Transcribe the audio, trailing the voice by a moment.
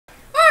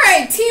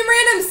Alright, Team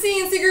Random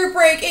C&C Group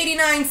Break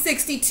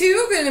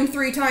 8962. Get them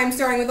 3 times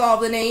starting with all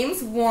the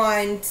names.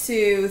 1,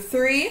 2,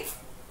 3.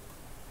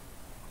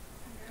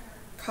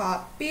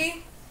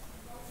 Copy.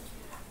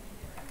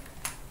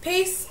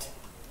 Paste.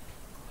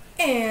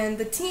 And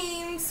the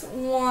teams.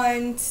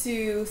 1,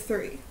 2,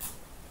 3.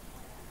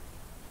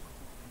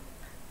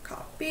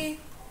 Copy.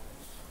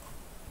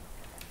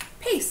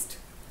 Paste.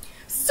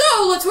 So,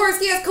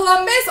 Latorsky has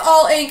Columbus,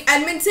 All Inc.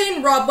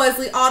 Edmonton, Rob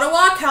Wesley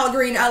Ottawa,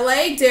 Calgary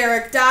LA,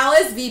 Derek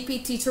Dallas,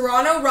 VPT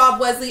Toronto, Rob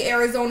Wesley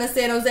Arizona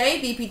San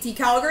Jose, VPT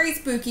Calgary,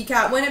 Spooky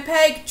Cat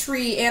Winnipeg,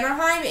 Tree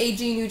Anaheim,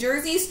 AG New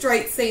Jersey,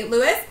 Straight St.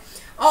 Louis,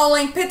 All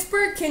Inc.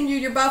 Pittsburgh, Ken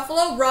Jr.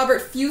 Buffalo,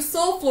 Robert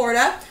Fusel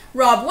Florida,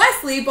 Rob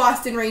Wesley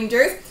Boston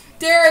Rangers,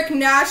 Derek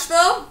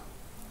Nashville,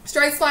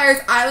 Stripes Flyers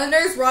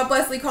Islanders, Rob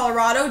Wesley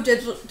Colorado,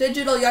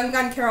 Digital Young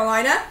Gun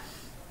Carolina,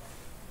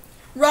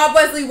 Rob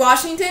Wesley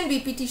Washington,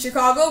 VPT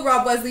Chicago,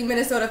 Rob Wesley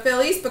Minnesota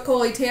Phillies,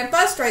 Spicoli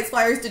Tampa, Stripes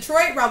Flyers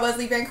Detroit, Rob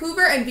Wesley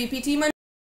Vancouver, and VPT Montreal.